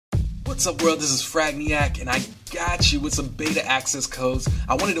What's up world, this is Fragniac and I got you with some beta access codes.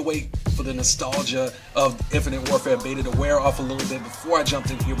 I wanted to wait for the nostalgia of Infinite Warfare beta to wear off a little bit before I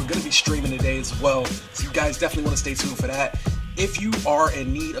jumped in here. We're going to be streaming today as well, so you guys definitely want to stay tuned for that. If you are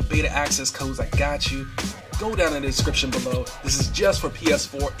in need of beta access codes, I got you. Go down in the description below. This is just for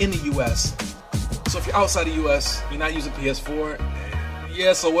PS4 in the US. So if you're outside the US, you're not using PS4,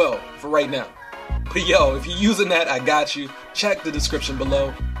 yeah, so well, for right now. But yo, if you're using that, I got you. Check the description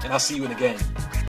below, and I'll see you in the game.